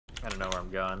I don't know where I'm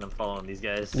going. I'm following these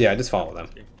guys. Yeah, just follow them.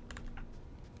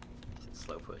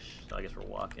 Slow push. So I guess we're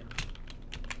walking.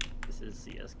 This is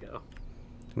CS:GO.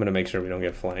 I'm gonna make sure we don't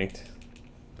get flanked.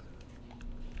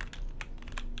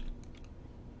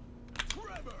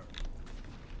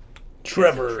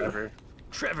 Trevor.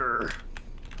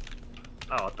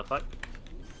 Oh, what the fuck?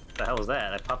 What the hell was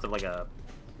that? I popped up like a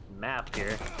map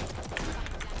here.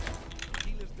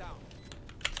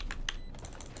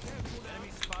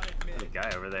 There's a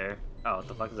guy over there. Oh, what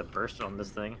the fuck is a burst on this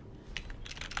thing?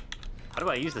 How do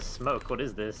I use the smoke? What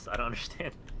is this? I don't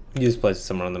understand. You just place it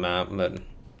somewhere on the map, but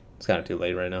it's kind of too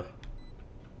late right now.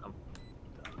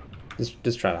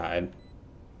 Just try to hide.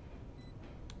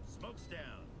 Smoke's down.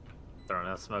 Throwing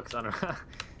out smokes. I don't know.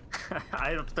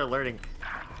 I'm still learning.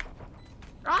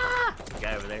 Ah! The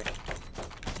guy over there.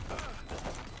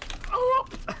 Oh!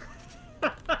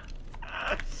 I'm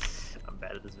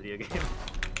bad at this video game.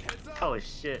 Holy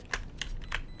shit.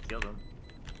 Killed him.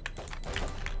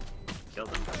 Killed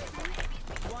him.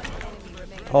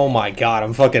 Oh my god,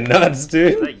 I'm fucking nuts,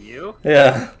 dude. Is that you?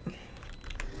 Yeah.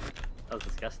 That was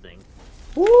disgusting.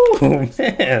 Woo,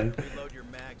 man.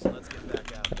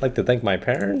 I'd like to thank my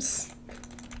parents.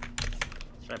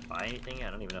 Should I buy anything?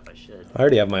 I don't even know if I should. I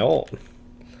already have my ult.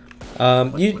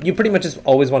 You pretty much just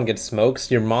always want to get smokes.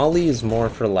 Your molly is more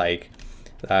for like,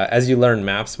 as you learn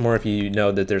maps more, if you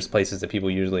know that there's places that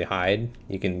people usually hide,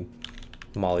 you can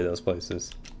molly those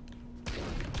places.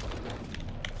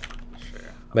 Sure.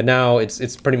 But now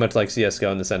it's pretty much like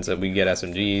CS:GO in the sense that we get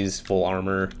SMGs, full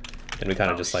armor, and we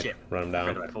kind of just like shit. run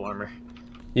them down. Full armor.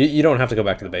 You don't have to go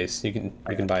back to the base. You can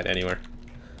buy it anywhere.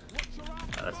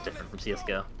 Oh, that's different from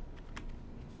CS:GO.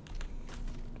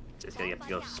 CS:GO, you have to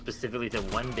go specifically to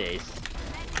one base.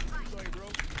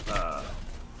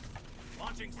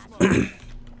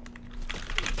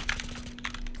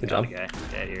 Good job. Guy. Get out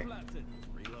of here.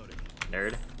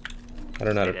 Nerd. I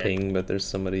don't know how to Stay dead. ping, but there's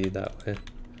somebody that way.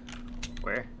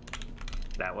 Where?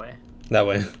 That way? That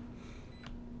way.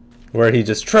 Where he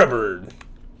just Trevored.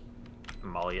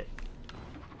 Molly it.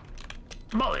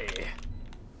 Molly!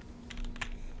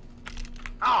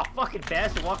 Oh, fucking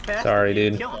bastard, walk past Sorry, me.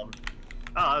 dude. Kill him.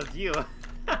 Oh, it was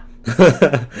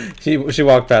you. she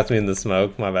walked past me in the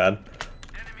smoke. My bad.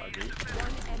 Just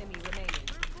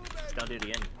don't do it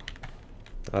again.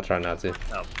 I'll try not to.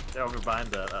 Oh, they're over behind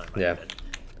the. Oh, Yeah.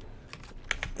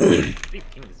 Be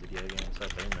ping this video again, so I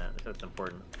playing that. If that's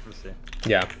important. Let's see.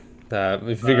 Yeah. If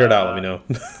you figure it out, let me know.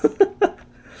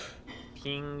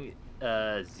 Ping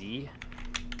Z.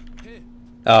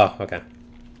 Oh, okay.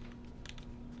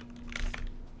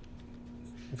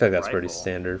 I feel like that's pretty Rifle.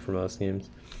 standard for most games.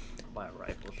 Buy a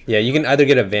rifle. Sure. Yeah, you can either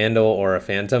get a Vandal or a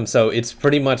Phantom. So it's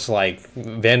pretty much like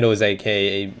Vandal is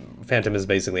AK, Phantom is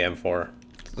basically M4.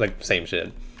 It's like same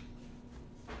shit.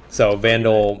 So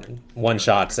Vandal one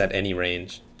shots at any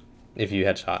range if you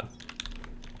headshot.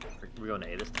 We're going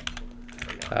to A this time.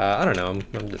 I don't know.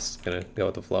 I'm just gonna go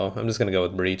with the flow. I'm just gonna go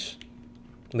with Breach.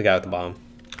 The guy with the bomb.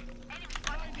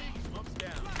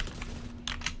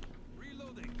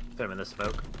 Put him in the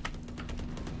smoke.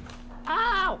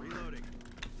 Ow!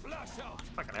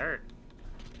 Fucking hurt.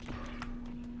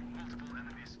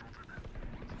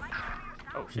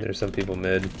 Oh shit. There's some people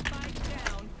mid.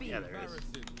 Yeah, there is. There's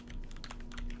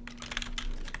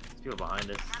people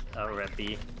behind us. Oh, we're at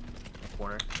B.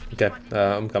 Corner. Okay,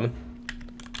 I'm coming.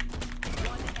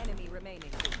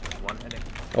 One enemy.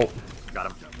 Oh, Got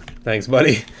him. thanks,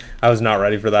 buddy. I was not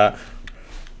ready for that.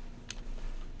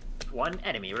 One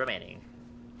enemy remaining.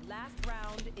 Last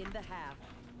round in the half.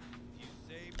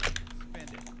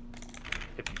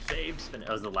 If you saved, spin it.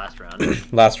 That was the last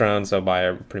round. Last round, so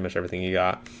buy pretty much everything you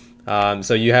got.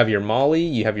 So you have your molly,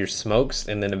 you have your smokes,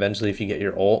 and then eventually if you get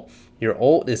your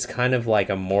ult is kind of like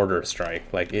a mortar strike.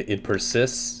 Like it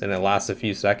persists and it lasts a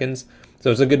few seconds. So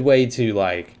it's a good way to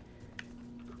like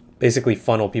basically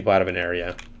funnel people out of an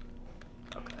area.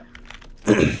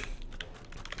 Okay.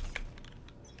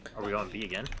 Are we going B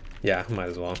again? Yeah, might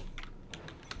as well.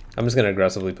 I'm just gonna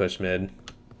aggressively push mid.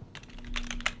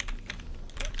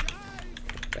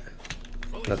 Okay.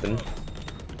 Nothing.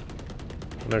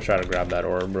 I'm gonna try to grab that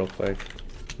orb real quick.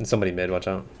 And somebody mid, watch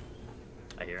out.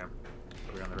 I hear him.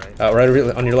 We're on the right.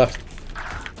 Right on your left.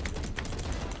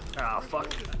 Oh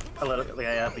fuck. I let it.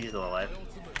 Yeah, but he's still alive.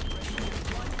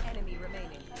 One enemy remaining.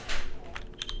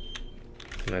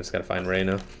 And I just gotta find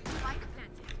Reyna.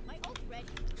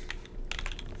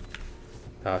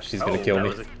 Oh, she's gonna kill me.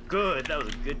 That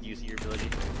was a good use of your ability.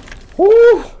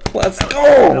 Woo! Let's That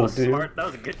go, was dude. smart. That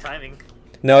was a good timing.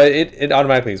 No, it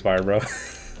automatically expired, bro.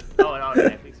 Oh, it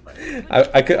automatically expired.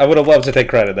 I would have loved to take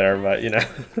credit there, but you know.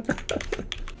 What the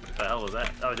hell was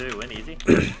that? Oh, did we win easy?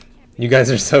 You guys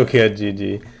are so good,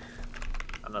 GG.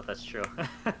 don't know if that's true.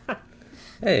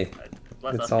 Hey,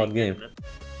 Bless good us solid being game. ignorant.